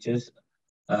keynote speeches,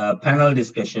 panel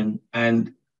discussion,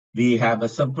 and we have a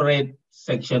separate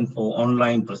section for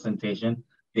online presentation.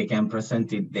 They can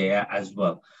present it there as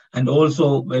well. And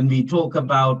also when we talk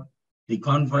about the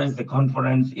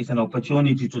conference is an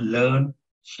opportunity to learn,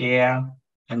 share,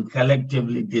 and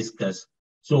collectively discuss.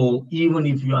 So even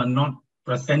if you are not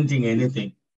presenting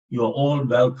anything, you are all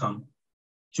welcome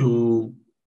to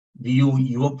view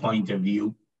your point of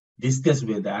view, discuss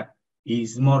with that.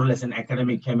 It's more or less an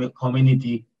academic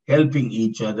community helping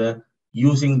each other,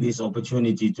 using this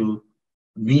opportunity to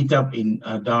meet up in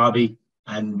Derby,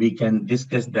 and we can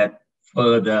discuss that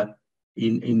further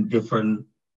in different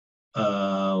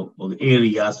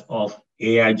areas of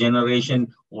AI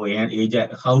generation, or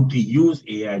how to use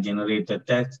AI generated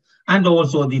text, and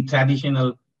also the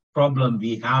traditional problem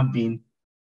we have been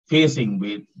facing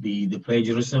with the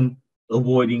plagiarism,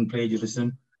 avoiding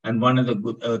plagiarism. And one of the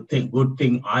good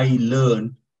thing I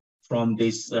learned from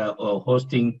this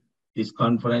hosting this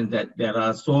conference, that there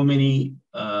are so many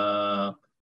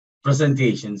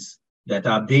presentations that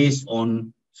are based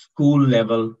on school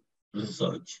level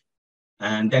research.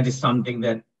 And that is something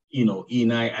that,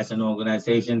 ENAI as an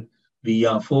organization, we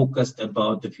are focused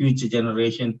about the future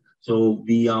generation. So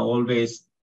we are always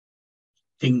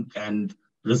think and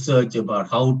research about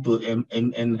how to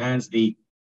enhance the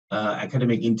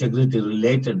academic integrity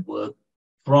related work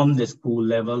from the school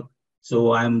level.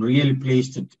 So I'm really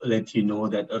pleased to let you know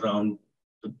that around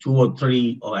 2 or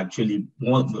 3, or actually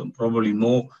more, probably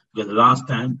more, because the last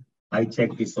time I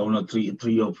checked this on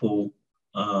 3 or 4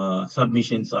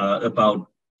 submissions are about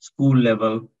school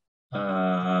level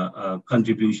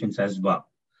contributions as well.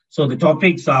 So the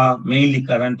topics are mainly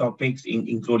current topics,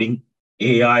 including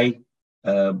AI,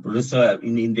 research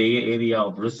in the area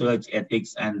of research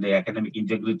ethics and the academic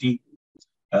integrity,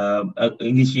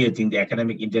 initiating the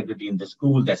academic integrity in the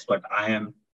school. That's what I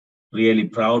am really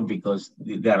proud, because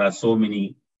there are so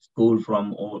many school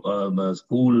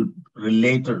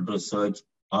related research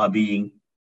are being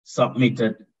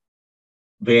submitted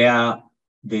where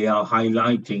they are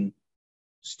highlighting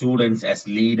students as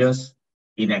leaders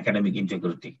in academic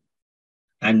integrity.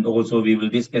 And also we will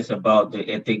discuss about the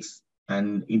ethics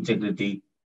and integrity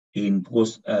in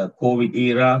post-COVID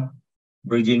era,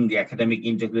 bridging the academic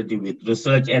integrity with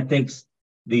research ethics.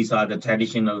 These are the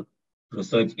traditional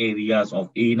research areas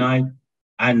of ENAI,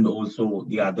 and also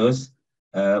the others.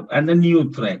 And the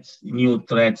new threats,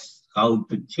 how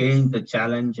to change the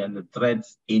challenge and the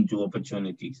threats into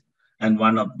opportunities. And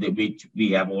one of which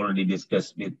we have already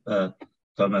discussed with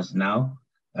Thomas now,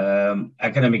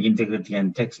 academic integrity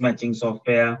and text matching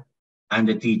software, and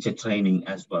the teacher training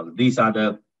as well. These are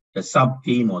the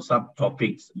sub-theme or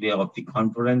subtopics of the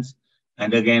conference.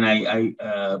 And again,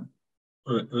 I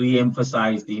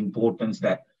re-emphasize the importance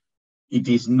that it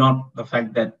is not the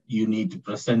fact that you need to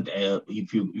present,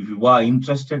 if you are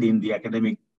interested in the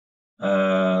academic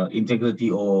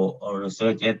integrity or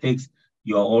research ethics,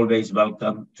 you are always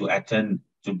welcome to attend,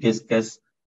 to discuss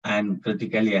and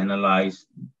critically analyze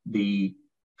the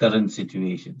current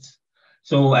situations.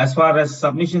 So as far as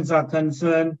submissions are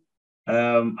concerned,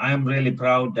 I am really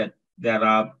proud that there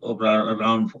are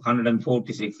around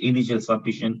 146 initial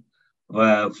submissions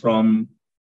from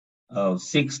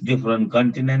 6 different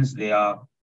continents. They are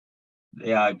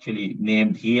actually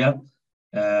named here,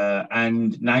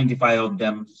 and 95 of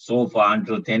them so far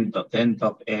until 10th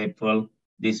of April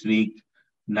this week.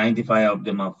 95 of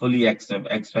them are fully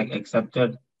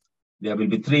accepted. There will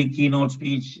be 3 keynote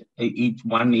speech, each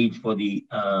for the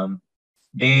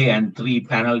day, and 3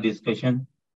 panel discussion.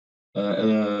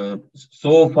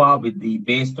 So far,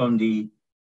 based on the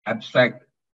abstract,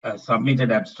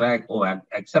 submitted abstract or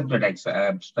accepted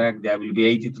abstract, there will be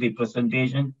 83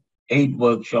 presentations, 8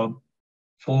 workshops,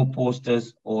 4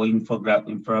 posters or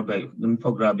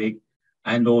infographic,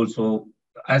 and also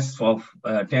as of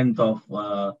 10th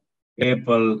of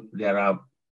April, there are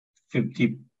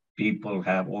 50 people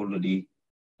have already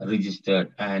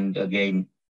registered. And again,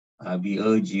 we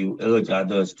urge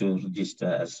others to register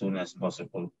as soon as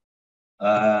possible.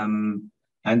 And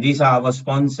these are our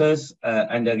sponsors,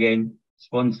 and again,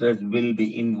 sponsors will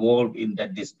be involved in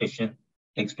that discussion,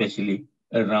 especially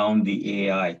around the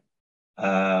AI.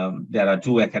 There are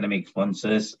 2 academic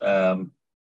sponsors,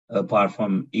 apart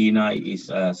from ENAI,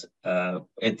 is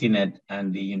ETINET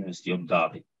and the University of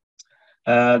Derby.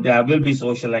 There will be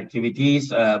social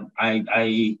activities.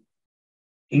 I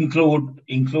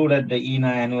included the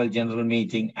ENAI annual general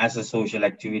meeting as a social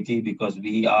activity because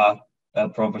we are a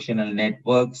professional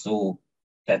network. So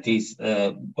that is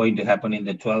going to happen in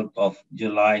the 12th of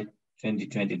July,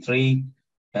 2023.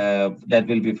 That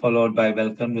will be followed by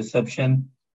welcome reception.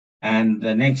 And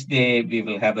the next day, we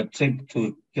will have a trip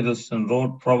to Kiddleston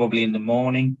Road, probably in the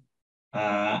morning.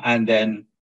 And then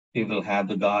we will have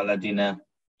the gala dinner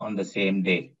on the same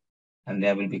day. And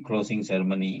there will be closing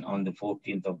ceremony on the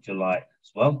 14th of July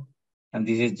as well. And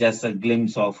this is just a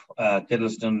glimpse of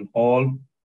Kettleston Hall,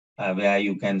 where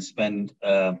you can spend,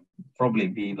 probably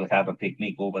we will have a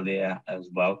picnic over there as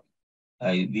well.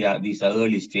 These are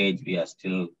early stage, we are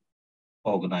still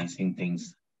organizing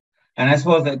things. And as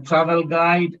for the travel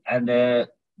guide and the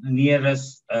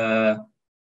nearest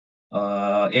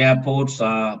airports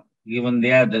are given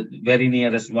there. The very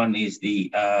nearest one is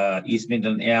the East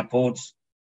Midland airports,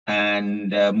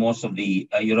 and most of the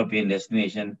European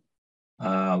destination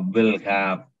will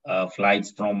have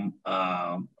flights from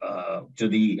to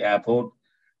the airport.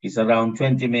 It's around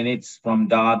 20 minutes from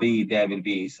Derby. There will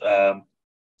be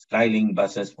Skylink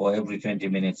buses for every 20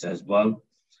 minutes as well.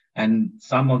 And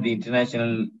some of the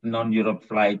international non-Europe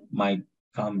flight might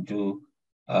come to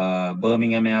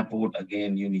Birmingham Airport.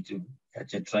 Again, you need to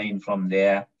catch a train from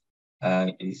there.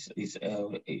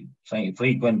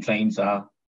 Frequent trains are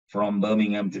from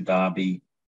Birmingham to Derby,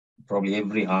 probably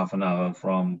every half an hour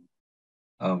from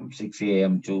 6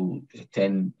 a.m. to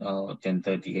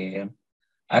 10:30 a.m.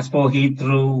 As for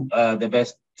Heathrow, the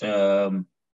best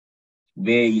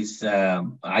way is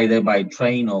either by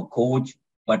train or coach.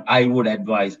 But I would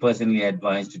personally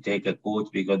advise to take a coach,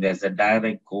 because there's a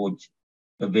direct coach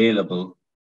available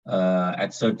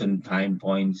at certain time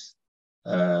points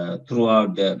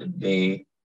throughout the day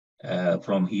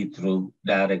from Heathrow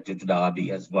direct to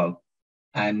Derby as well.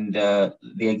 And the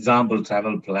example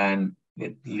travel plan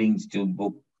with links to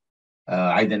book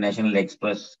either National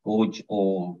Express coach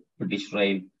or British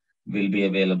Rail will be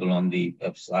available on the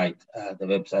website. The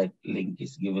website link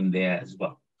is given there as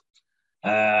well.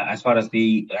 As far as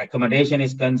the accommodation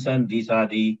is concerned, these are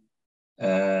the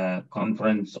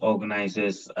conference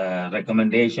organizers'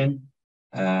 recommendation.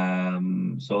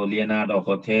 So Leonardo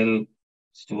Hotel,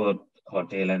 Stewart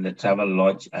Hotel, and the Travel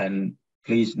Lodge. And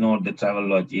please note the Travel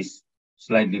Lodge is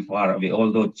slightly far away,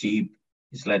 although cheap,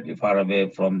 is slightly far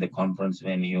away from the conference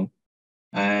venue.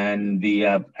 And we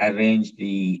have arranged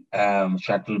the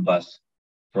shuttle bus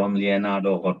from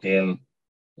Leonardo Hotel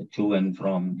to and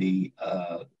from the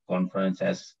conference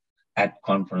at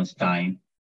conference time,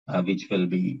 which will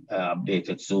be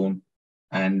updated soon.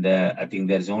 And I think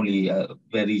there's only a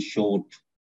very short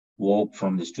walk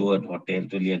from the Stewart Hotel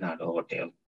to Leonardo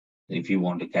Hotel if you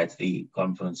want to catch the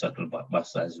conference shuttle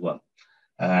bus as well.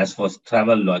 As for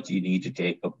Travel Lodge, you need to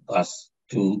take a bus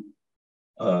to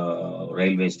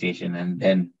railway station and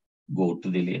then go to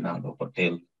the Leonardo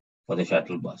Hotel for the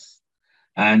shuttle bus.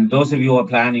 And those of you who are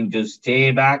planning to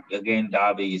stay back, again,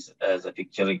 Derby is a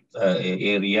picturesque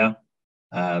area.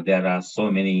 There are so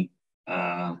many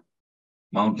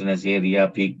mountainous area,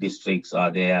 peak districts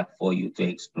are there for you to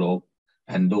explore.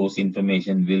 And those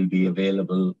information will be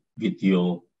available with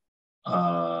your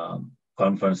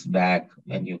conference bag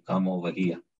when you come over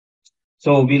here.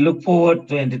 So we look forward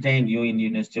to entertain you in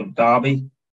University of Derby.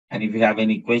 And if you have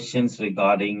any questions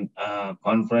regarding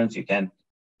conference, you can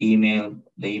email.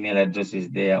 The email address is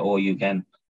there, or you can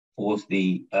post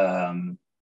the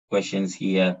questions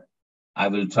here. I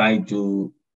will try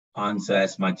to answer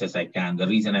as much as I can. The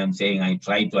reason I'm saying I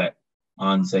try to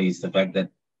answer is the fact that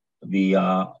we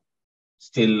are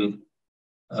still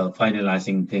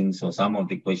finalizing things. So some of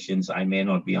the questions I may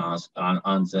not be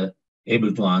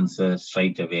able to answer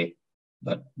straight away,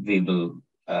 but we will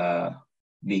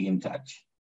be in touch.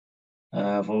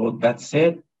 For that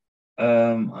said,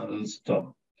 I will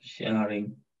stop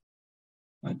sharing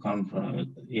my conference,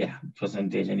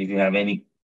 presentation. If you have any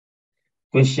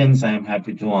questions, I am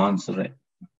happy to answer it.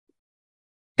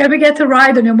 Can we get a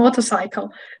ride on your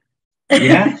motorcycle?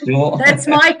 Yeah, sure. That's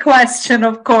my question,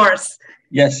 of course.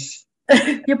 Yes.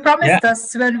 You promised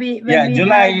us when we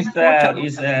July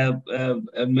is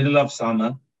middle of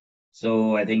summer,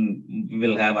 so I think we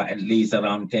will have at least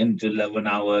around 10 to 11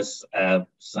 hours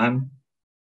sun.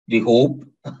 We hope,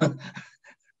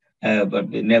 but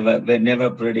we never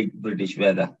predict British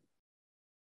weather.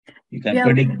 You can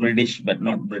predict British, but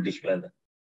not British weather.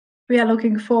 We are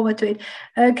looking forward to it.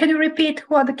 Can you repeat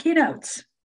who are the keynotes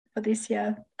for this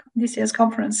year's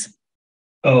conference?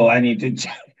 Oh, I need to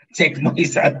check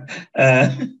myself.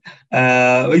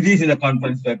 It is in the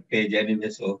conference web page anyway.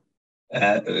 So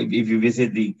if you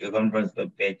visit the conference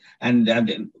web page, and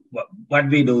what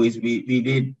we do is we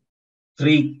did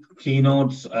 3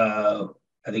 keynotes.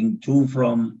 I think 2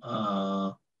 from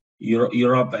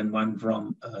Europe and 1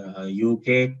 from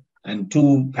UK, and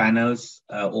 2 panels,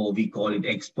 or we call it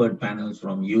expert panels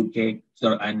from UK,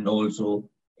 and also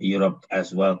Europe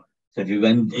as well. So if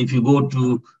you go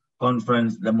to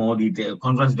conference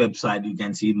website, you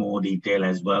can see more detail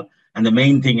as well. And the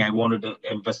main thing I wanted to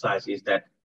emphasize is that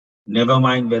never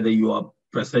mind whether you are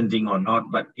presenting or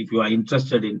not, but if you are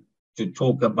interested in to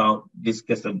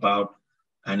discuss about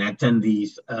and attend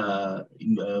these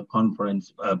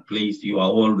conference, please, you are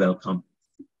all welcome.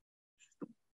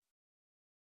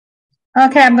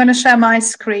 Okay, I'm going to share my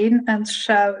screen and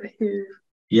show who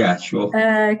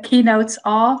keynotes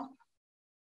are.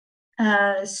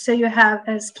 So you have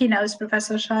as keynotes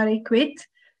Professor Shari Kvit,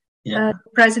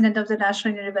 President of the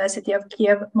National University of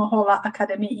Kiev Mohola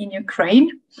Academy in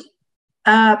Ukraine,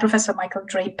 Professor Michael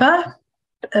Draper,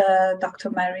 Dr.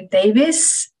 Mary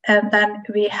Davis, and then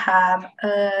we have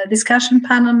discussion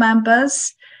panel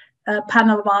members.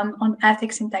 Panel 1 on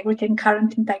ethics, integrity, and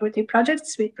current integrity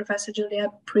projects with Professor Julia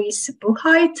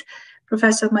Priest-Buchheit,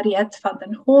 Professor Mariette van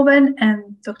den Hoven,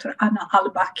 and Dr. Anna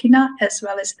Albakina, as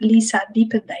well as Lisa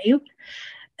Diependale.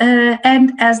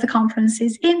 And as the conference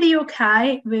is in the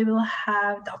UK, we will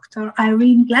have Dr.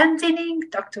 Irene Glendinning,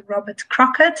 Dr. Robert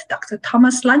Crockett, Dr.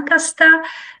 Thomas Lancaster,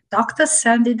 Dr.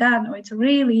 Sandy Dano. It's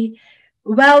really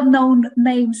well-known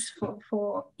names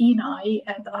for ENAI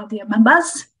and other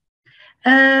members.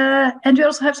 And we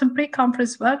also have some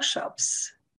pre-conference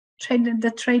workshops, training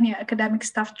academic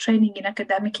staff training in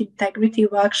academic integrity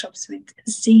workshops with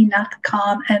Zeenat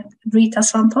Khan and Rita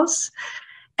Santos,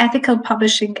 ethical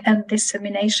publishing and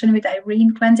dissemination with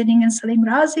Irene Glendinning and Salim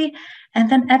Razi, and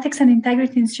then ethics and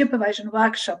integrity in supervision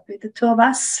workshop with the two of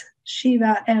us,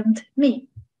 Shiva and me,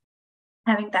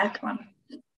 having that one.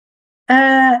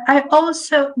 I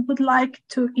also would like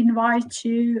to invite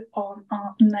you on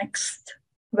our next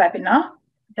webinar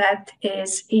that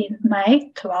is in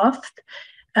May 12th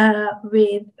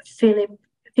with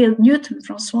Phil Newton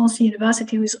from Swansea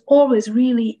University, who is always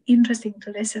really interesting to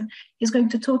listen. He's going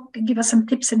to give us some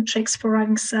tips and tricks for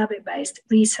running survey-based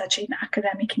research in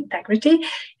academic integrity.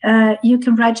 You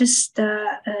can register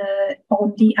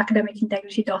on the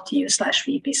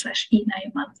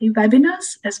academicintegrity.eu/vp/ENAI monthly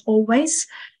webinars, as always.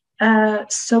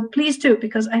 So please do,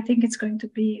 because I think it's going to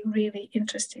be really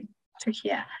interesting to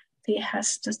hear what he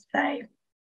has to say.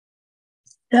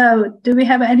 So, do we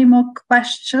have any more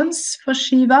questions for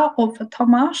Shiva or for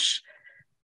Tomáš?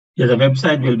 Yeah, the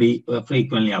website will be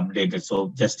frequently updated.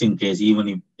 So just in case, even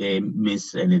if they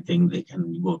miss anything, they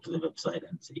can go to the website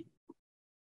and see.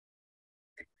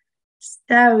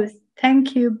 So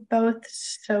thank you both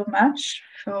so much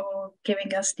for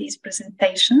giving us these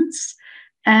presentations.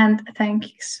 And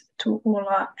thanks to all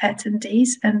our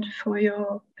attendees and for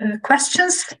your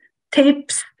questions,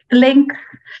 tips, links.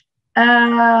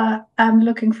 I'm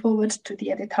looking forward to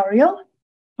the editorial,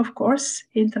 of course,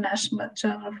 International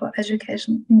Journal for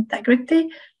Education Integrity,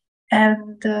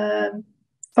 and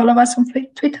follow us on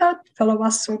Twitter, follow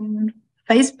us on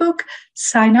Facebook,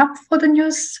 sign up for the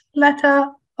newsletter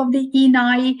of the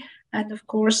ENAI, and of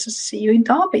course, see you in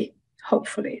Derby,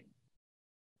 hopefully.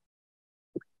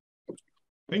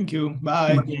 Thank you.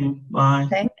 Bye. Thank you. Bye.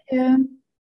 Thank you.